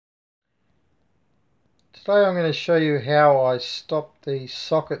Today I'm going to show you how I stop the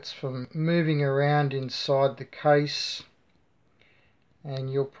sockets from moving around inside the case,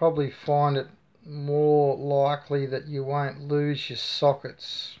 and you'll probably find it more likely that you won't lose your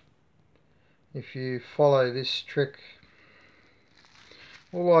sockets if you follow this trick.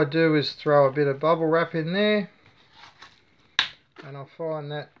 All I do is throw a bit of bubble wrap in there, and I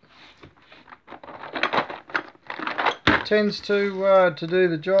find that tends to do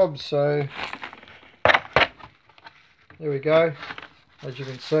the job. So there we go. As you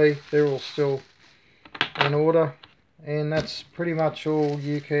can see, they're all still in order, and that's pretty much all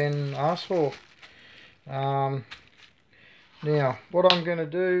you can ask for. Now what I'm going to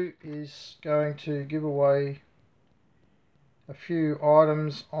do is going to give away a few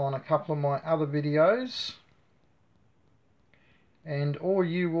items on a couple of my other videos, and all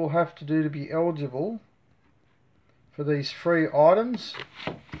you will have to do to be eligible for these free items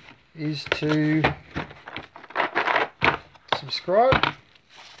is to subscribe,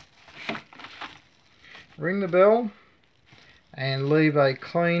 ring the bell, and leave a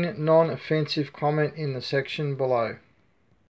clean, non-offensive comment in the section below.